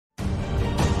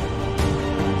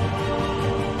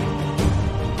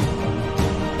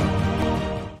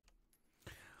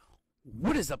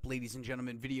What is up, ladies and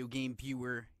gentlemen? Video game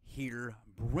viewer here,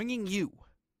 bringing you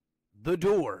The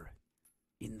Door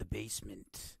in the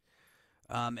Basement.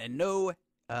 And no,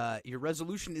 your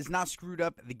resolution is not screwed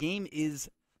up. The game is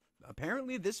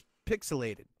apparently this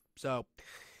pixelated. So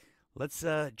let's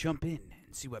jump in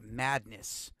and see what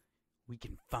madness we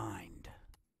can find.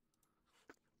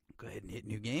 Go ahead and hit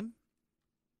new game.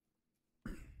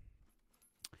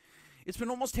 It's been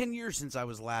almost 10 years since I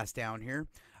was last down here.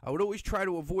 I would always try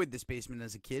to avoid this basement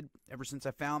as a kid, ever since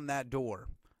I found that door,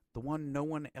 the one no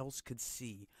one else could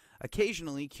see.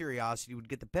 Occasionally, curiosity would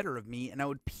get the better of me, and I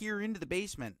would peer into the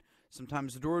basement.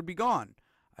 Sometimes the door would be gone.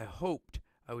 I hoped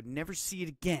I would never see it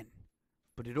again,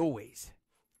 but it always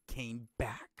came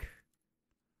back.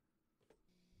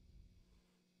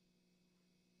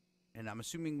 And I'm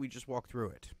assuming we just walk through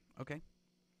it. Okay.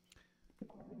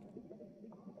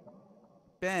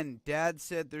 Ben, Dad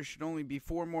said there should only be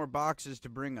 4 more boxes to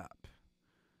bring up.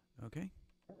 Okay.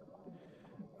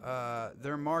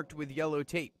 They're marked with yellow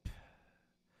tape.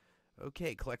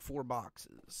 Okay, collect 4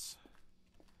 boxes.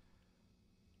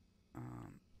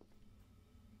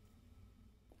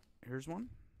 Here's one.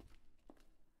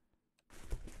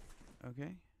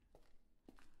 Okay.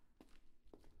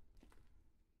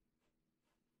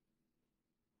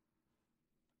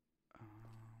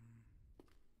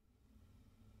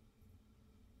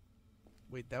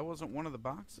 Wait, that wasn't one of the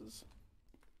boxes?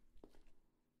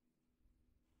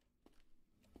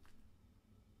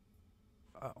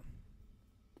 Oh.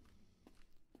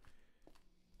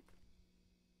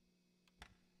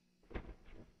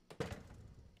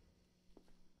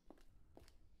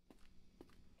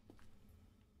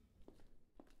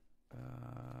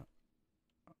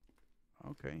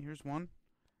 Okay, here's one.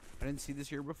 I didn't see this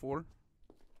here before.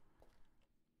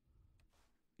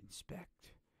 Inspect.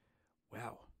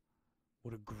 Wow.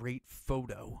 What a great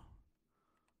photo.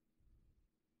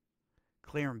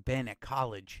 Claire and Ben at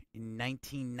college in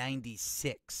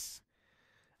 1996.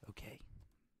 Okay.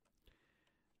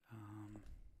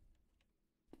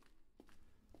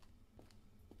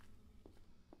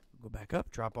 Go back up,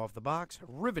 drop off the box.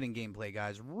 Riveting gameplay,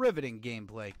 guys. Riveting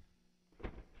gameplay.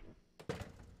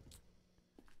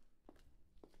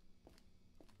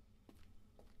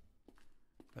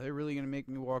 Are they really going to make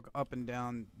me walk up and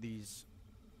down these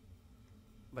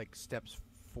like steps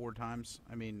 4 times?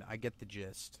 I mean, I get the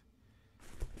gist.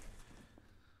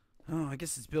 Oh, I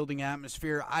guess it's building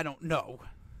atmosphere. I don't know.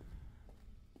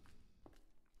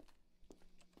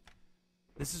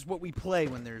 This is what we play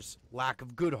when there's lack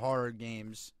of good horror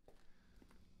games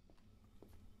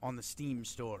on the Steam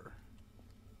store.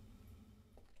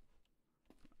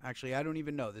 Actually, I don't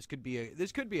even know. This could be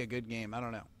a good game. I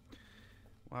don't know.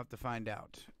 We'll have to find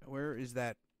out. Where is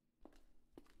that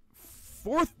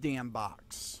 4th damn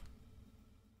box?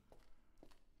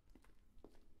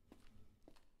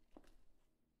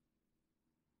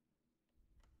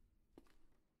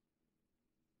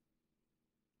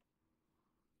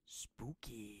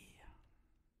 Spooky.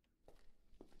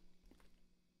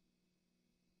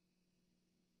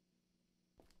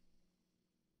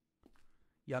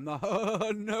 Yeah, I'm not.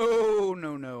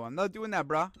 No. I'm not doing that,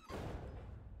 brah.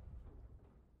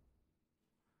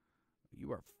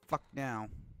 You are fucked now.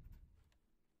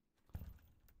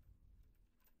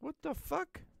 What the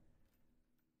fuck?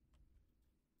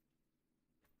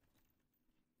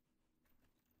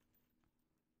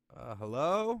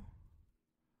 Hello?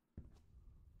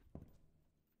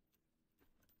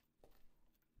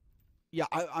 Yeah,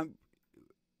 I'm...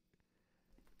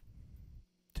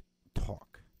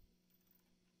 Talk.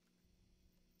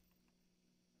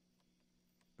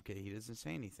 Okay, he doesn't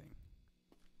say anything.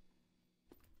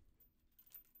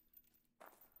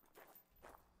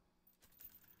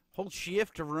 Hold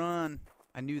shift to run.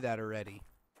 I knew that already.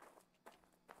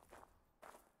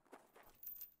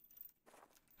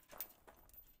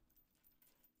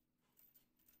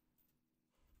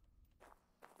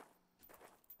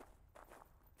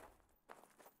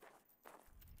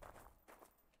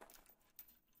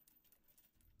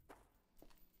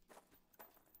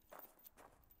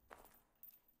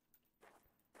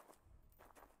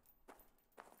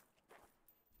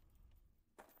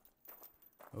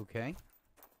 Okay.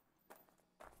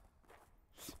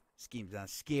 Scheme's not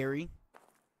scary.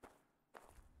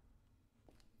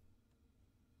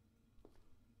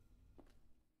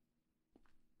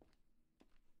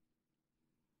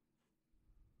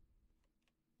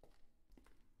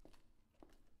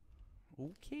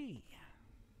 Okay.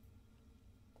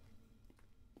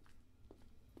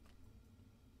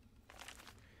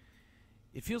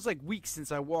 It feels like weeks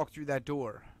since I walked through that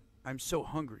door. I'm so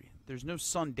hungry. There's no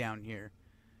sun down here,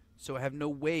 so I have no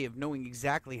way of knowing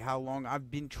exactly how long I've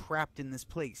been trapped in this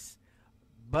place.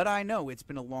 but I know it's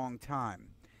been a long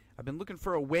time. I've been looking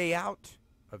for a way out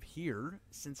of here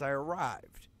since I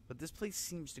arrived, but this place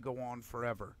seems to go on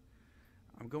forever.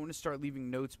 I'm going to start leaving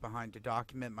notes behind to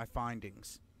document my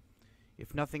findings.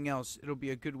 If nothing else, it'll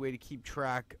be a good way to keep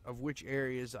track of which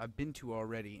areas I've been to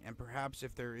already, and perhaps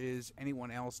if there is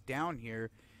anyone else down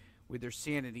here with their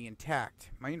sanity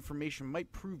intact. My information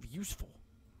might prove useful.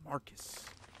 Marcus.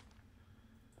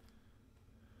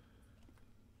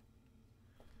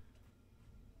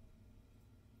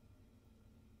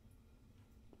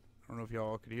 I don't know if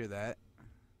y'all could hear that.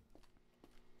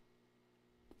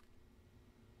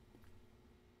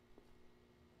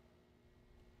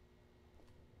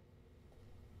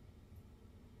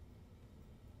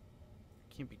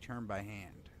 Can't be turned by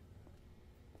hand.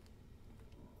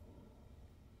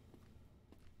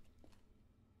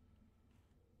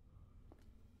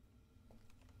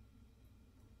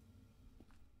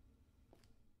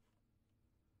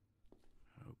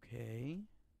 Okay.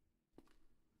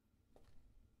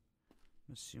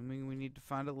 I'm assuming we need to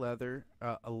find a lever.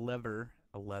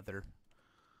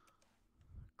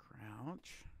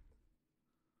 Crouch.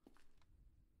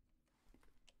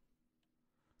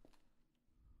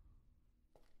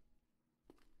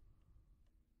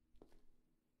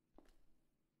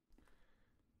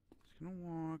 Just gonna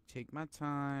walk, take my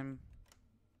time.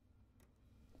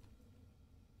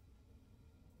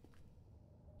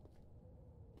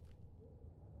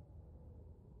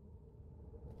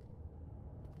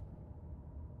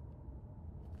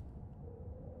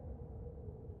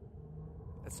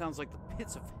 That sounds like the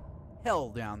pits of hell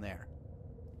down there.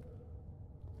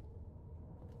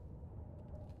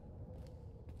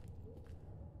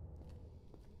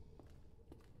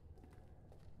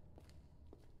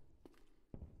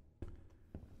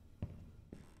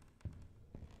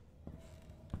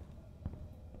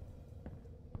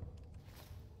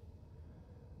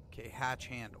 Okay, hatch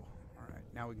handle. Alright,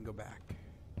 now we can go back.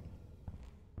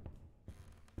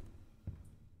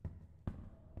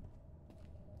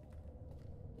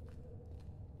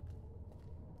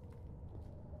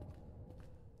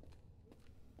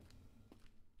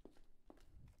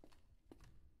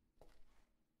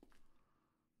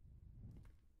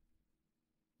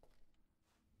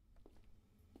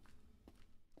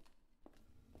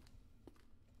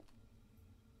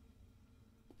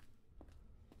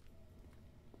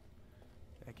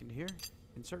 Back into here.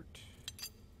 Insert.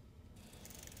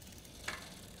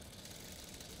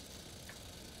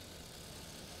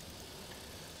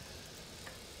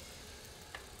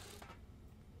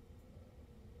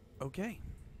 Okay.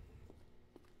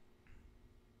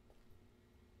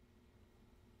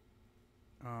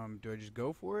 Do I just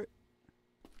go for it?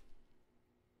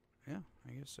 Yeah,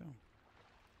 I guess so.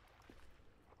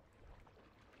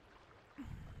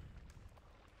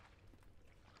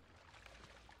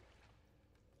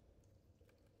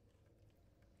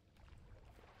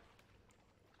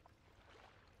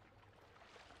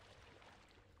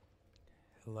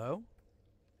 Hello?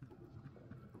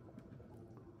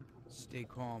 Stay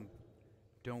calm.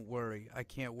 Don't worry. I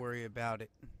can't worry about it.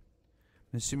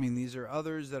 I'm assuming these are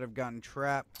others that have gotten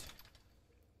trapped.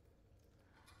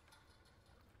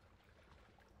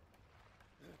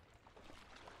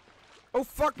 Oh,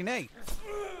 fucking A!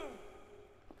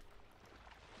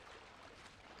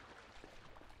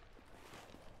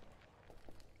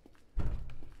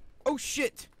 Oh,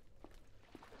 shit!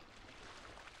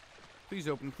 Please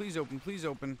open, please open, please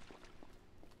open.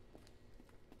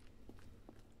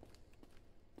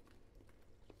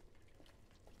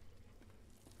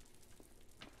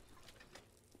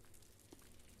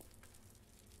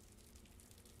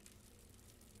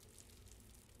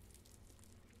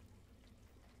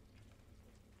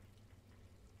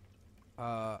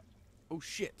 Oh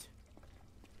shit.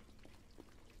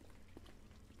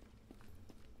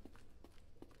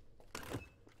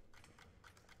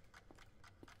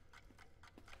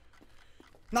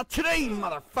 Not today,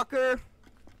 motherfucker!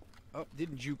 Oh,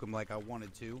 didn't juke him like I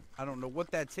wanted to. I don't know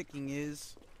what that ticking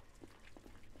is.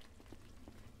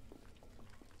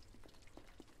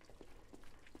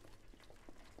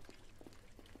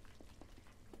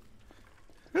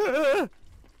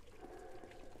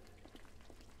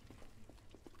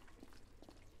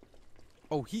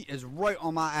 Oh, he is right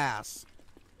on my ass.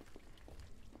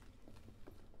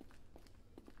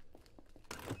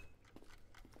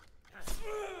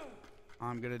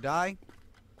 I'm gonna die.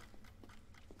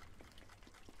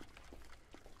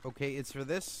 Okay, it's for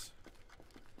this.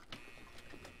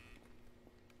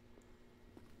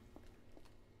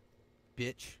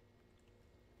 Bitch.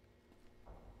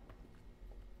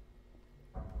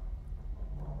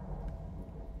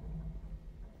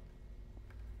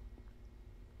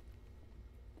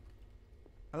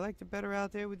 I liked it better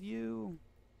out there with you.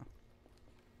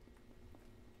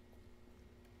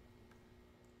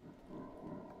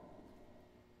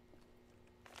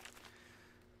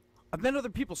 I've met other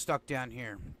people stuck down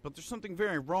here, but there's something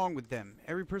very wrong with them.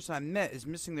 Every person I met is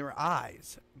missing their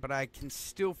eyes, but I can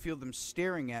still feel them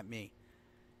staring at me.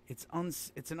 It's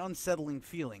an unsettling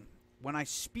feeling. When I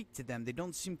speak to them, they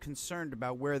don't seem concerned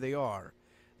about where they are.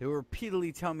 They will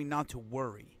repeatedly tell me not to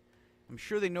worry. I'm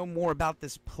sure they know more about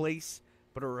this place,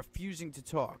 but are refusing to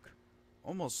talk.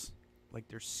 Almost like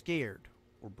they're scared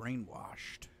or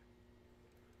brainwashed.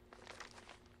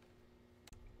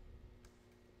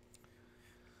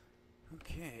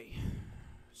 Okay,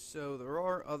 so there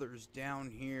are others down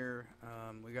here.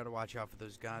 We gotta watch out for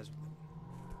those guys.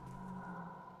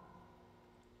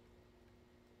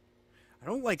 I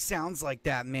don't like sounds like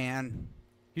that, man.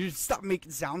 You should stop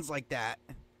making sounds like that.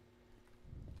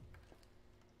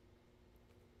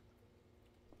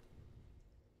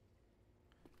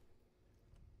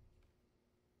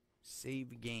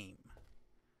 Save game.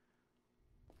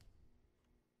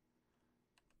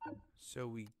 So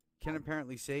we can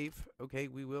apparently save. Okay,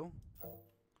 we will.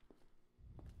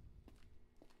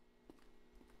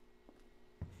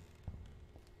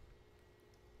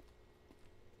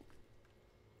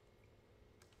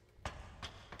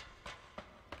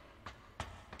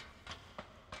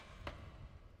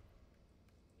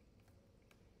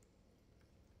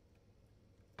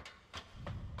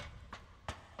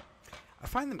 I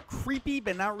find them creepy,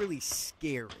 but not really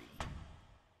scary.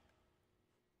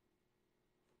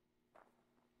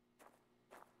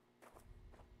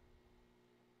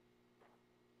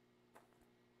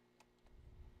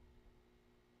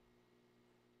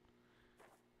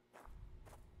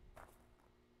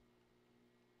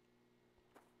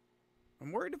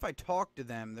 I'm worried if I talk to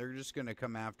them, they're just going to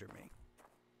come after me.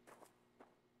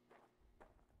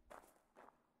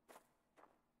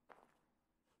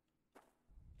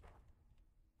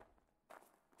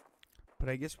 But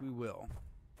I guess we will.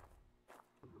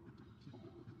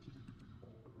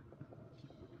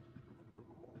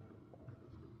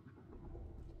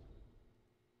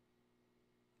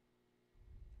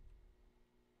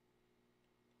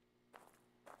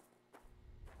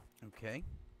 Okay.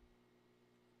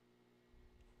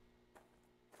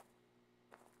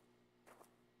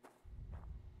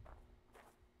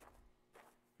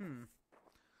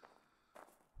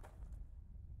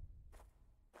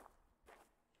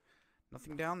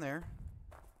 Nothing down there.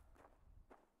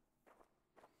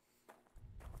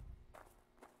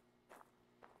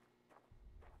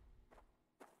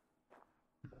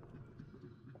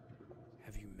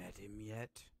 Have you met him yet?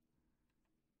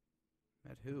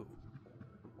 Met who?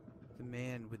 The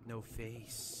man with no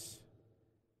face.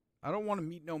 I don't want to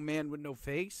meet no man with no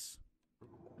face.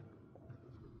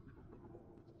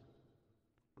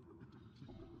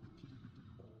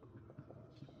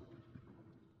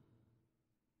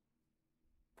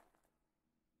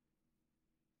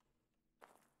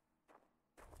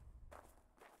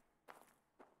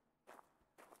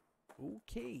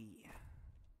 Okay.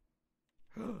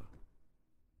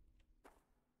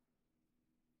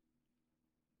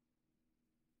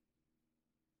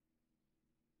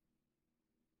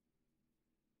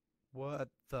 What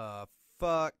the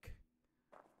fuck?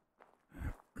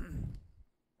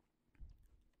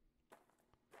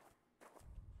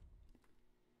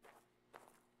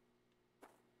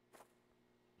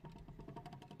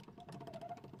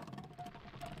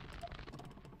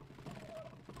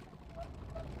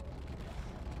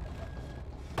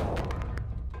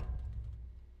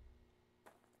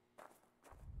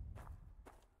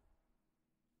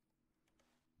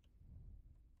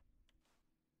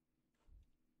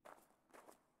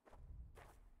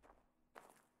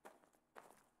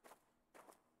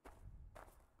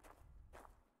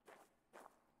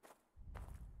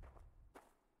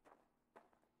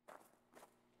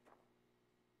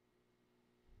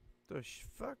 The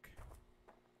fuck?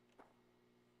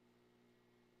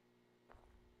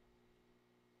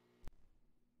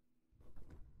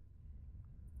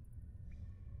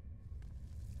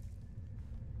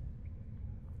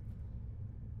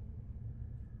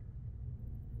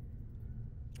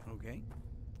 Okay.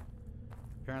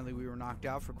 Apparently we were knocked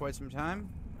out for quite some time.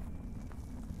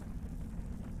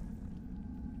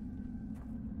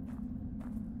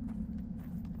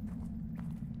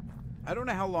 I don't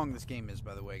know how long this game is,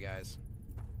 by the way, guys.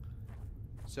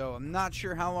 So I'm not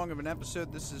sure how long of an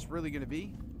episode this is really going to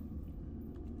be.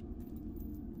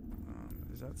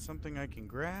 Is that something I can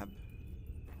grab?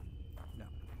 No.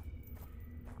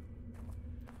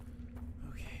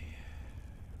 Okay.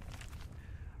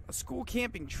 A school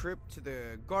camping trip to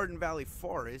the Garden Valley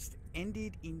Forest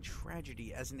ended in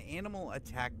tragedy as an animal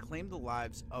attack claimed the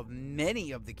lives of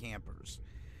many of the campers.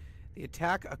 The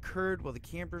attack occurred while the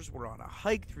campers were on a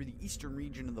hike through the eastern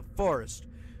region of the forest.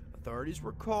 Authorities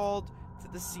were called to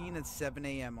the scene at 7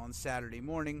 a.m. on Saturday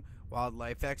morning.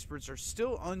 Wildlife experts are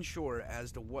still unsure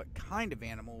as to what kind of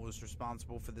animal was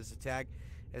responsible for this attack,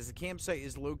 as the campsite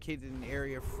is located in an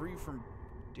area free from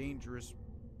dangerous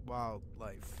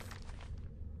wildlife.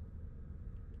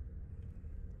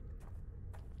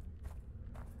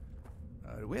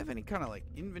 Do we have any kind of like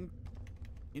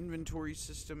inventory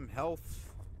system,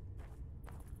 health?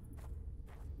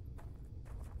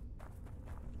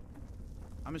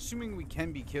 I'm assuming we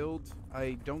can be killed.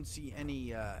 I don't see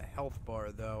any health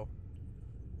bar though.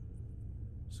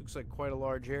 This looks like quite a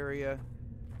large area.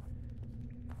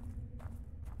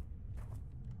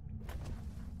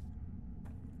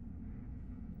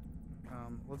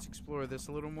 Let's explore this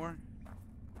a little more.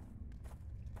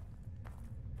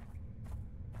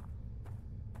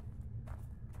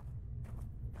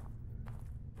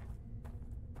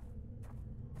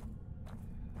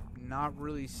 Not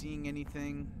really seeing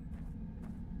anything.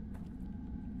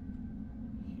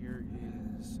 Here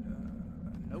is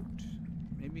a note.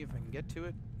 Maybe if I can get to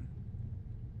it.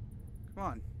 Come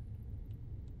on.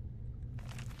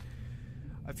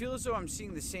 I feel as though I'm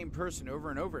seeing the same person over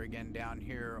and over again down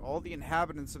here. All the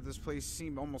inhabitants of this place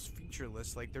seem almost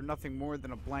featureless, like they're nothing more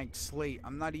than a blank slate.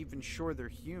 I'm not even sure they're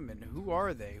human. Who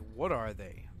are they? What are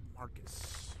they?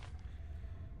 Marcus.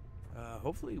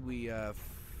 Hopefully we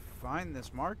find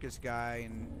this Marcus guy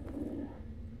and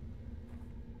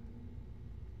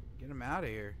get him out of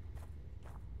here.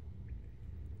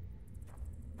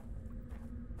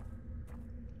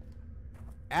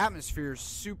 Atmosphere is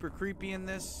super creepy in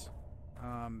this.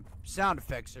 Sound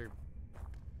effects are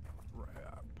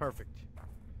perfect.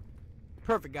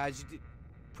 Perfect, guys. You did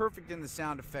perfect in the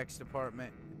sound effects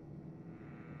department.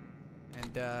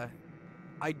 And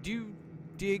I do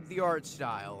dig the art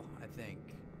style, I think.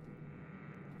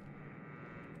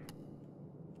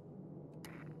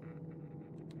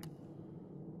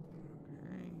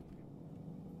 Okay.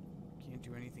 Can't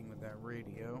do anything with that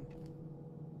radio.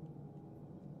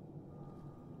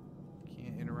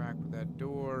 Can't interact with that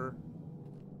door.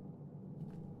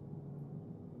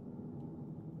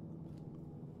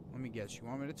 Let me guess, you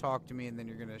want me to talk to me and then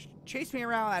you're gonna chase me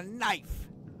around with a knife.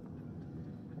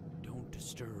 Don't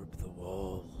disturb the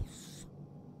walls.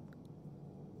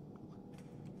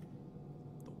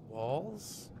 The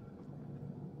walls?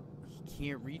 He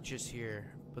can't reach us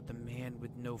here, but the man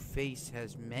with no face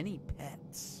has many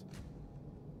pets.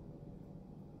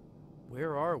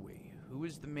 Where are we? Who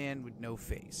is the man with no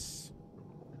face?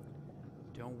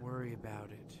 Don't worry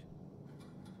about it.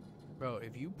 Bro,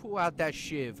 if you pull out that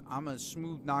shiv, I'm gonna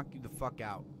smooth knock you the fuck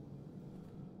out.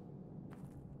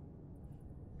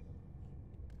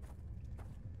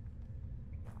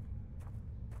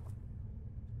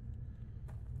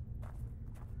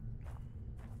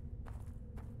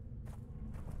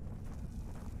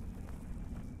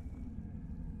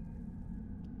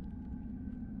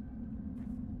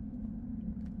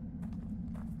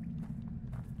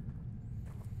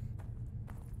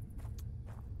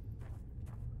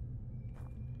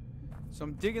 So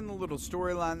I'm digging the little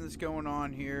storyline that's going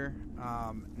on here.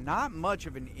 Not much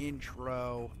of an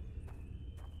intro,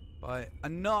 but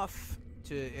enough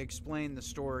to explain the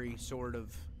story, sort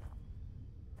of.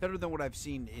 Better than what I've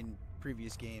seen in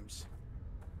previous games.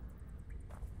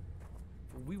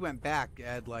 We went back,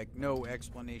 had like no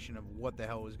explanation of what the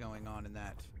hell was going on in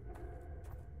that.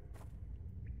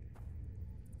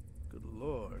 Good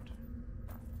lord.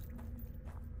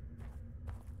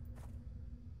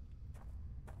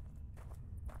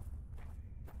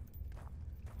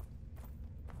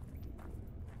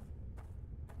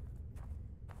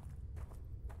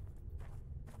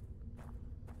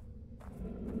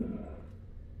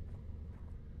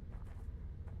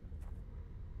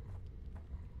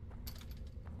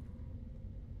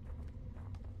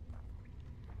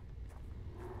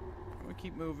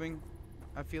 Keep moving.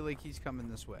 I feel like he's coming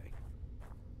this way.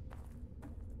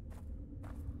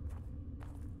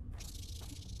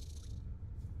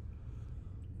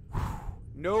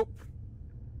 Nope.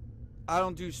 I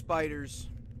don't do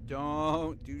spiders.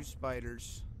 Don't do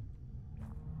spiders.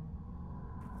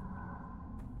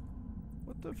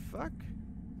 What the fuck?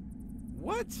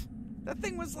 What? That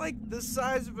thing was like the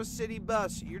size of a city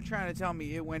bus. You're trying to tell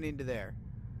me it went into there.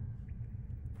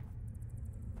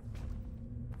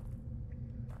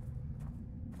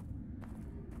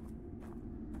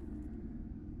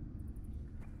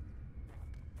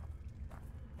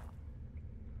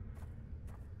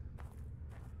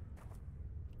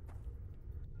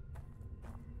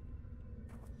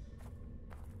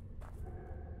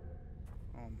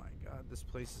 This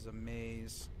place is a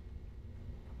maze.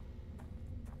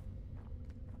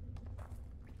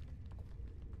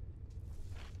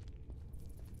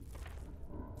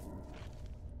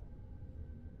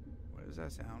 What is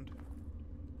that sound?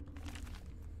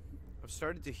 I've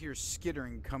started to hear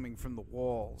skittering coming from the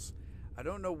walls. I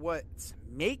don't know what's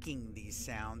making these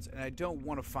sounds, and I don't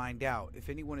want to find out. If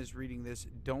anyone is reading this,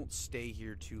 don't stay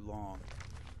here too long.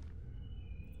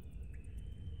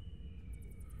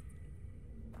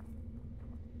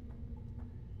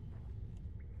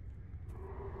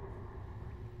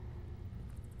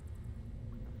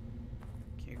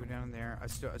 Can't go down there. I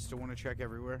still want to check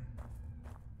everywhere.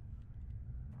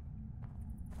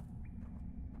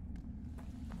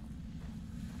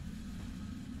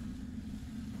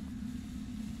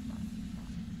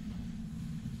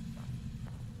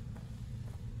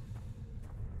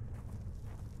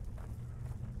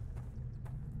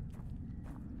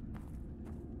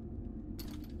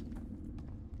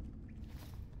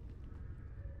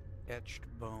 Etched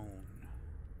bone.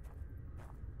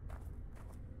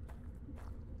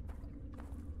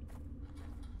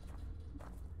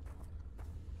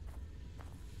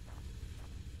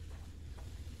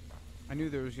 I knew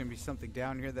there was going to be something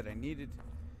down here that I needed.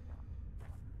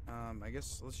 I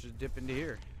guess let's just dip into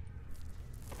here.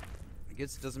 I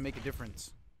guess it doesn't make a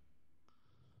difference.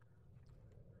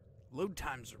 Load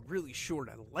times are really short.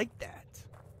 I like that.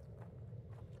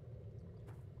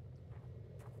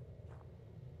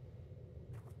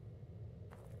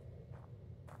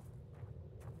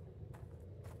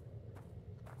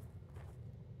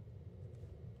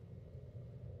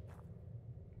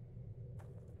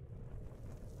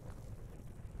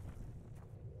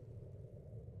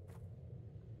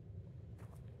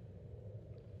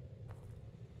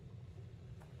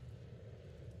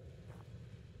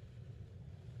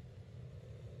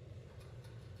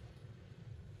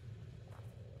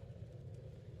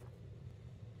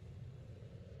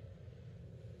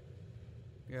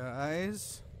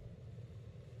 Guys.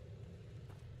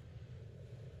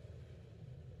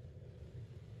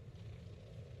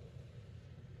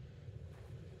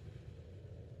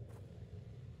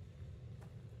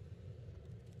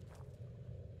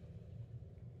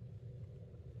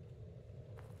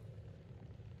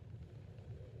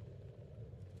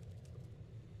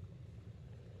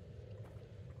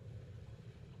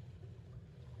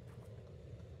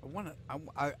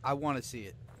 I want to see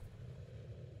it.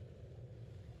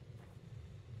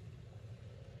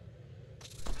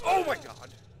 Oh my god.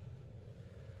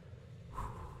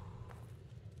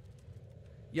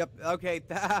 Yep, okay,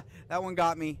 that one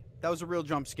got me. That was a real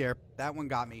jump scare. That one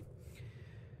got me.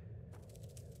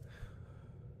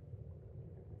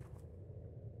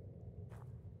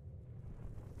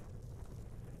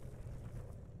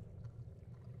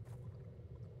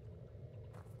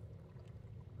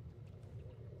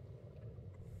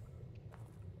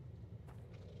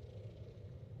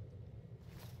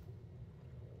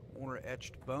 More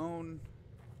etched bone.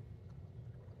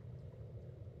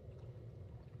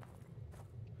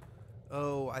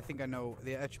 Oh, I think I know.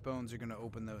 The etched bones are going to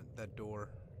open that door.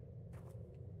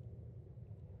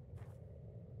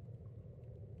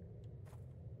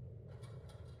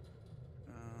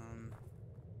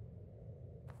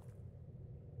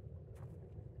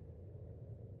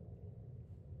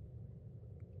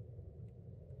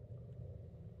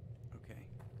 Okay.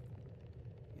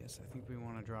 Yes, I think we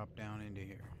want to drop down into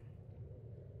here.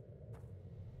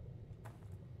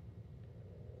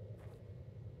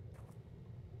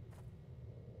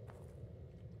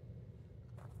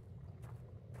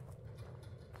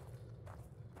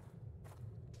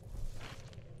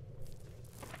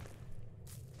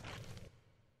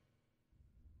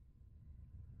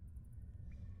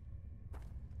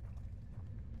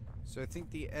 So I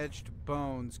think the edged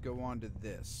bones go onto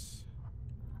this.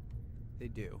 They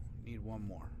do. Need one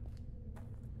more.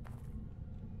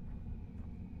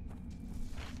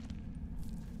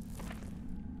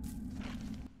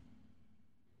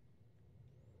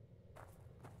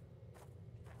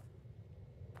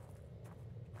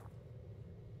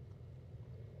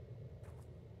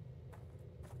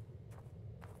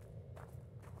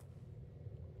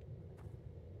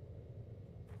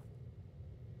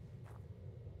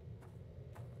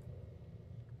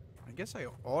 I guess I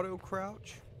auto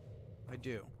crouch. I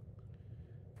do.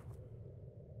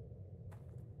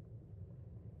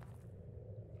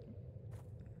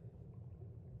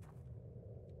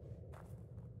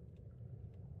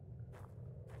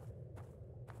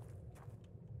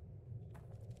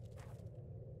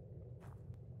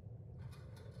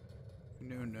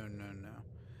 No, no, no, no.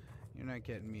 You're not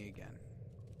getting me again.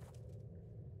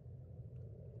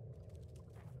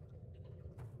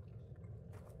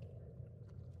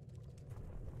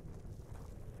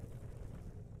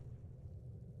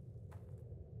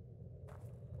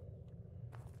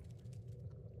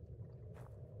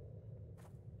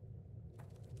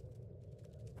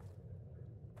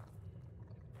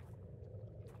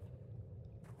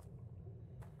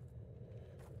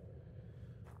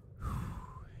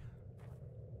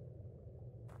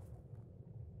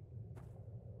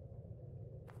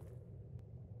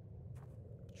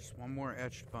 Just one more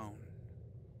etched bone.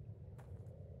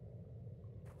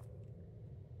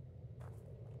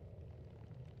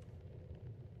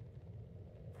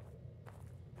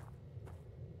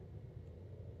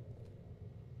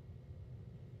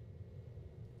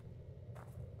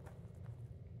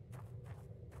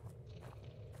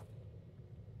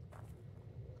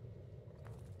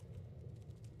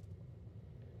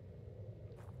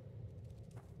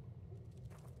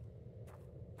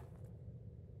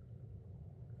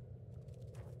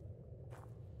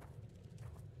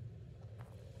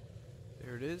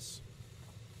 There it is.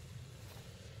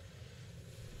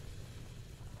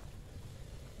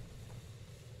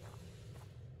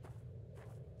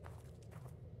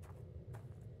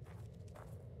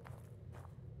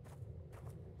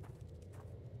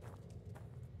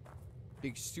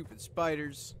 Big stupid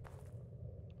spiders.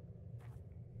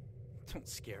 Don't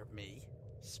scare me.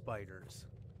 Spiders.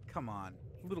 Come on.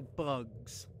 Little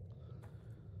bugs.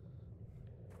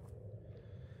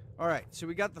 Alright, so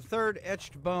we got the third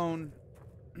etched bone.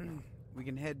 We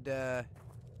can head,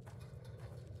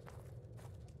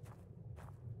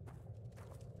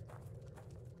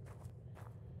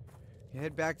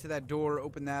 head back to that door,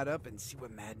 open that up, and see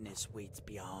what madness waits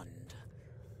beyond.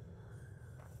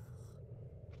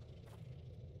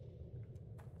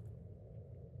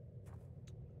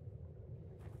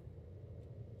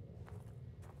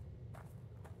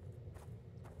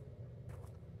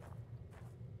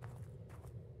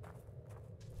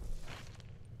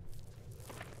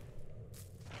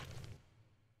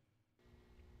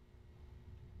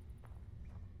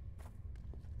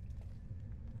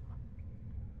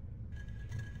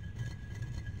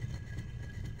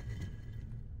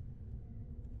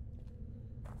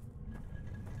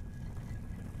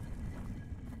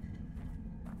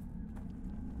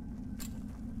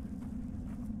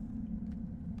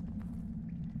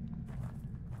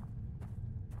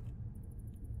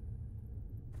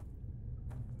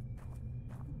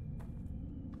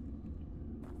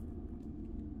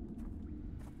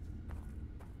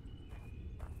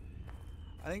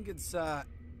 I think it's, I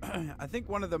think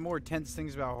one of the more tense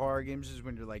things about horror games is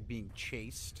when you're, like, being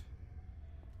chased.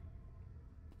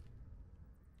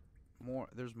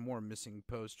 There's more missing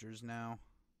posters now.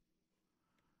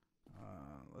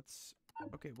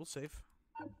 Okay, we'll save.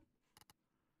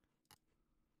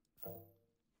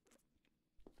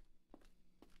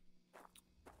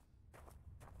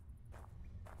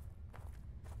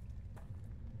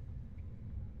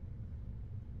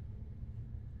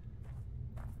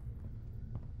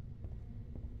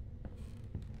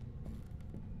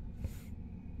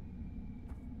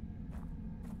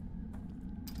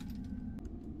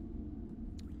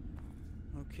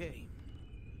 Okay,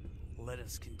 let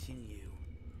us continue.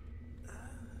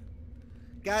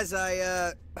 Guys,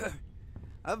 I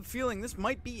have a feeling this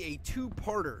might be a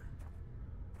two-parter.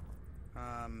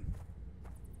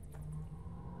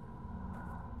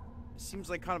 Seems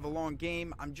like kind of a long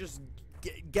game. I'm just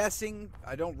guessing.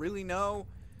 I don't really know.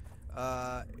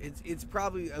 It's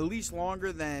probably at least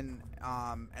longer than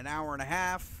an hour and a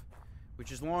half,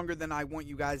 which is longer than I want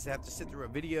you guys to have to sit through a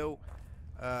video.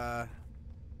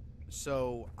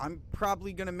 So I'm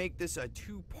probably going to make this a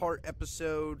two-part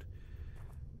episode,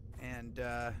 and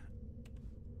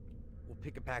we'll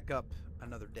pick it back up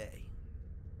another day.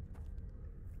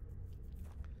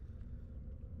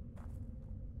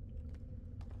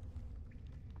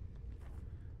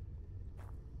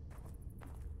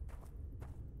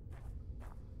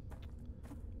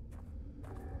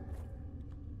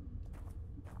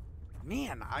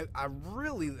 Man, I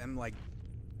really am, like,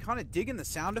 kind of digging the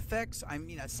sound effects. I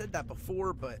mean, I said that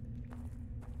before, but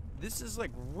this is,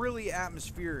 like, really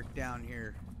atmospheric down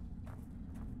here.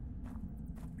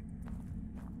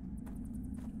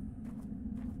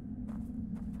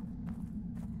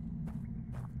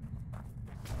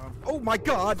 Oh my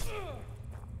God!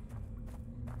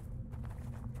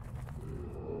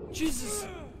 Jesus!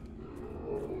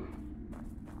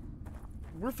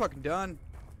 We're fucking done.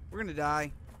 We're gonna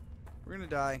die. We're gonna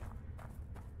die.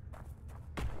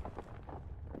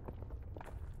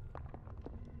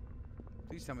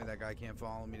 Please tell me that guy can't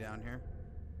follow me down here.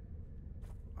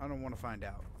 I don't want to find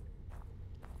out.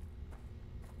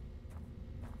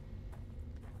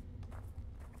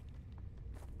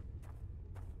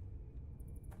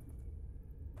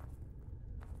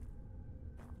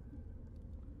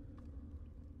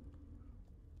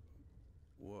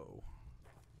 Whoa.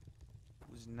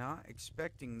 Was not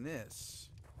expecting this.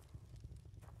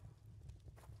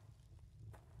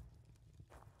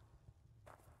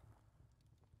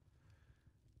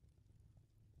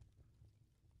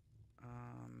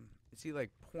 Is he,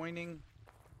 like, pointing?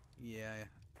 Yeah,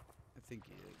 I think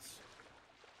he is.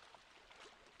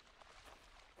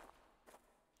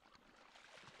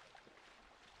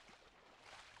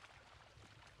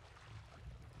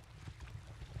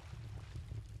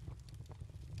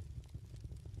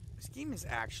 This game is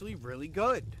actually really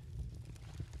good.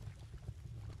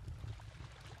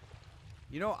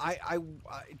 You know, I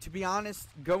to be honest,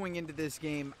 going into this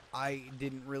game, I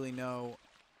didn't really know.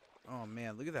 Oh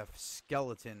man, look at that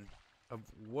skeleton of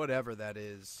whatever that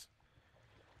is.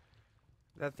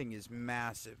 That thing is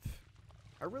massive.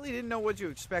 I really didn't know what to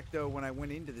expect though when I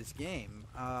went into this game.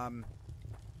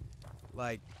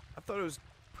 Like, I thought it was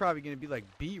probably going to be like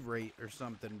B-rate or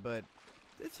something, but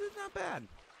this is not bad.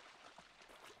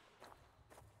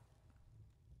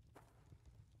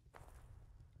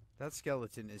 That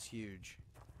skeleton is huge.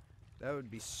 That would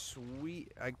be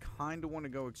sweet. I kind of want to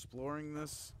go exploring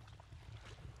this.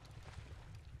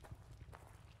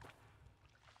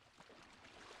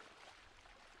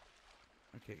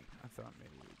 Okay, I thought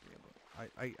maybe we'd be able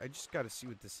to... I just got to see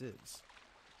what this is.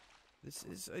 This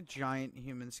is a giant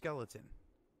human skeleton.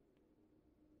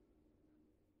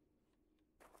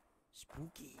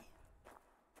 Spooky.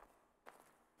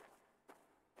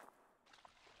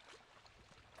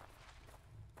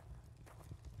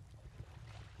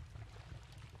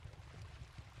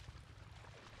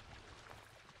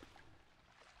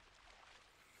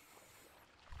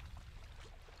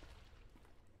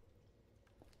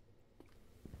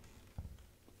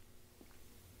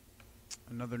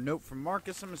 Another note from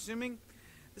Marcus, I'm assuming.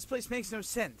 This place makes no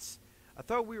sense. I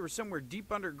thought we were somewhere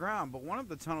deep underground, but one of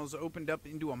the tunnels opened up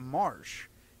into a marsh.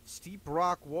 Steep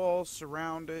rock walls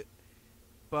surround it,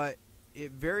 but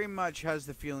it very much has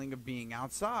the feeling of being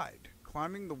outside.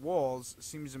 Climbing the walls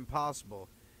seems impossible.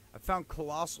 I found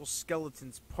colossal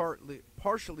skeletons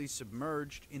partially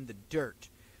submerged in the dirt.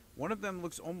 One of them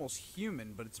looks almost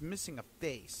human, but it's missing a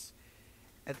face.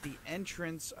 At the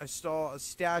entrance, I saw a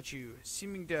statue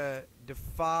seeming to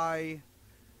defy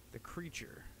the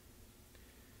creature.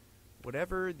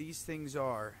 Whatever these things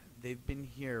are, they've been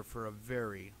here for a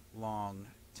very long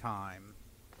time.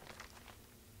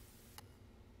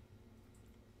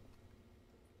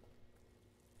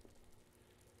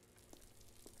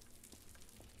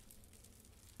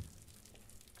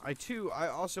 I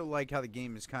also like how the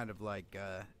game is kind of like,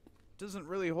 doesn't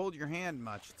really hold your hand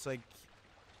much. It's like,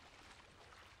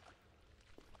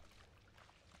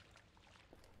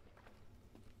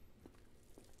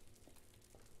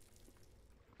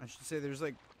 I should say there's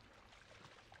like,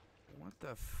 what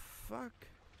the fuck?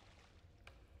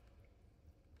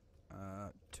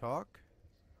 Talk?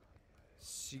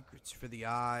 Secrets for the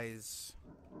eyes.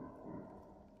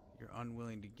 You're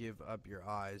unwilling to give up your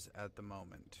eyes at the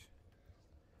moment.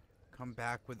 Come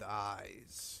back with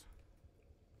eyes.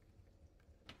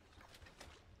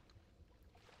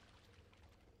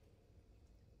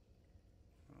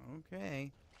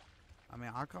 Okay. I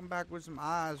mean, I'll come back with some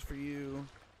eyes for you.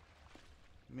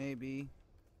 Maybe.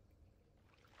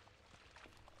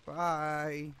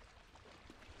 Bye.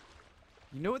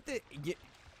 You know what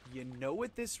you know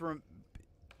what this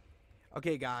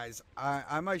okay, guys,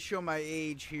 I might show my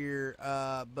age here,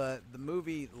 but the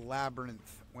movie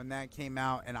Labyrinth, when that came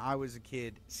out and I was a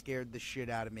kid, scared the shit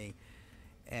out of me.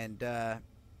 And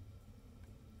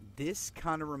this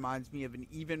kind of reminds me of an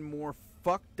even more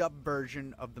fucked up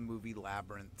version of the movie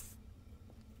Labyrinth.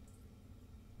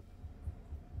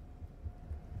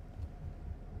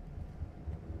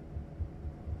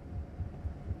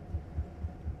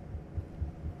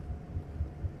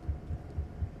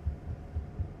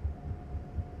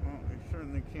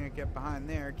 Certainly can't get behind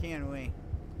there, can we?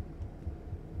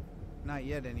 Not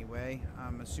yet, anyway.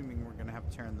 I'm assuming we're gonna have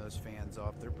to turn those fans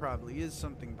off. There probably is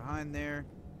something behind there.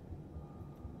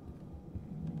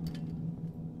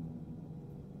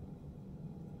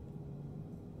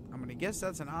 I'm gonna guess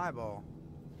that's an eyeball.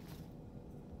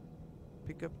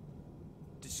 Pick up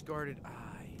discarded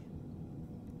eye.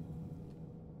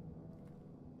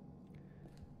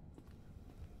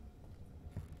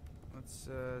 Let's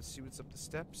see what's up the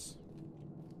steps.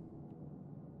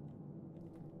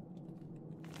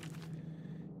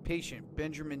 Patient,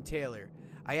 Benjamin Taylor.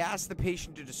 I asked the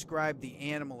patient to describe the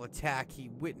animal attack he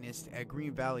witnessed at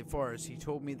Green Valley Forest. He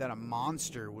told me that a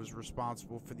monster was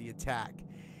responsible for the attack.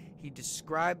 He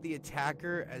described the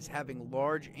attacker as having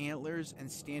large antlers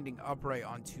and standing upright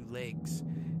on two legs.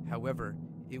 However,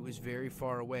 it was very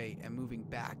far away and moving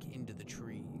back into the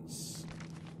trees.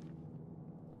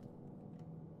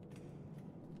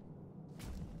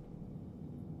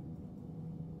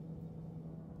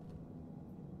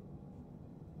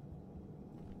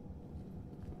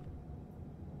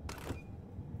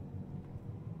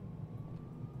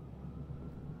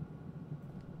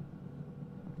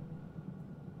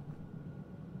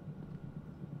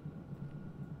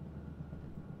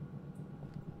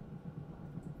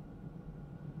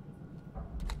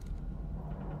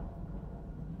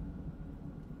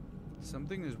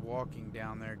 Something is walking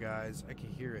down there, guys. I can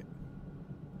hear it.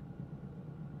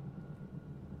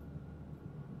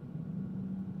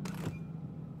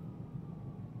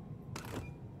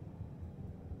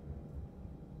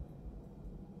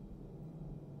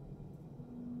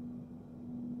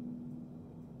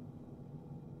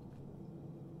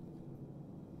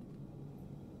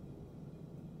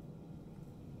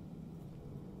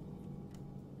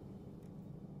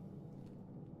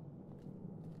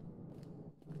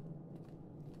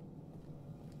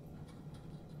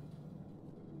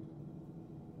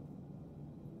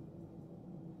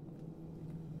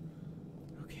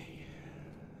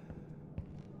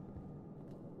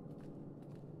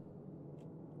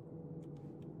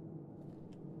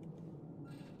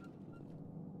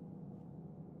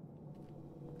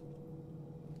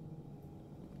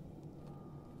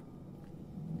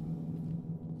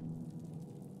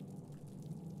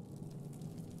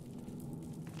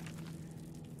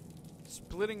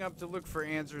 Splitting up to look for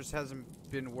answers hasn't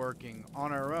been working.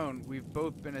 On our own, we've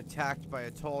both been attacked by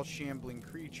a tall, shambling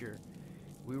creature.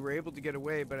 We were able to get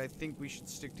away, but I think we should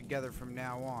stick together from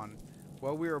now on.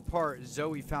 While we were apart,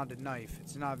 Zoe found a knife.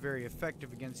 It's not very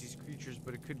effective against these creatures,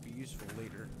 but it could be useful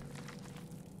later.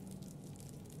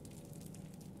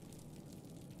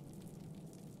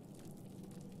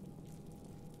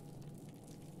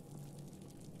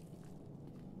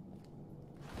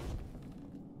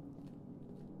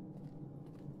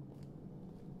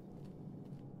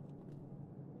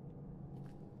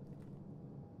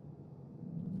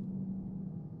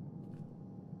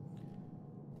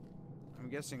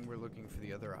 I'm guessing we're looking for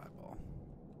the other eyeball.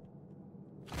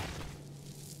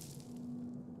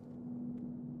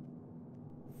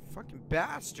 Fucking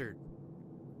bastard.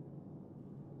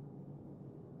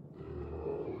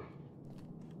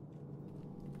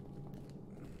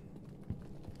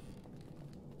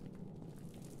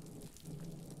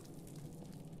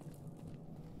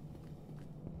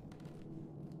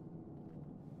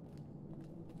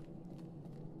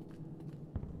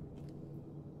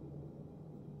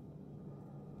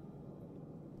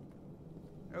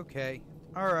 Okay.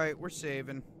 Alright, we're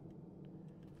saving.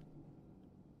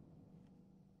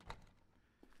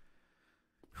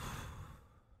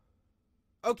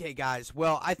 Okay, guys.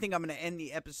 Well, I think I'm going to end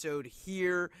the episode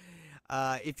here.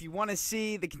 If you want to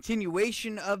see the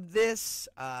continuation of this,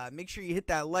 make sure you hit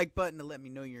that like button to let me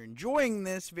know you're enjoying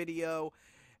this video.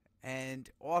 And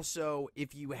also,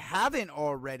 if you haven't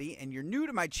already and you're new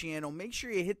to my channel, make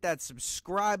sure you hit that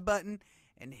subscribe button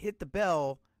and hit the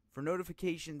bell for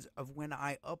notifications of when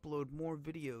I upload more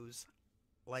videos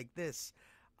like this.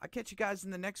 I'll catch you guys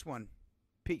in the next one.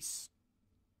 Peace.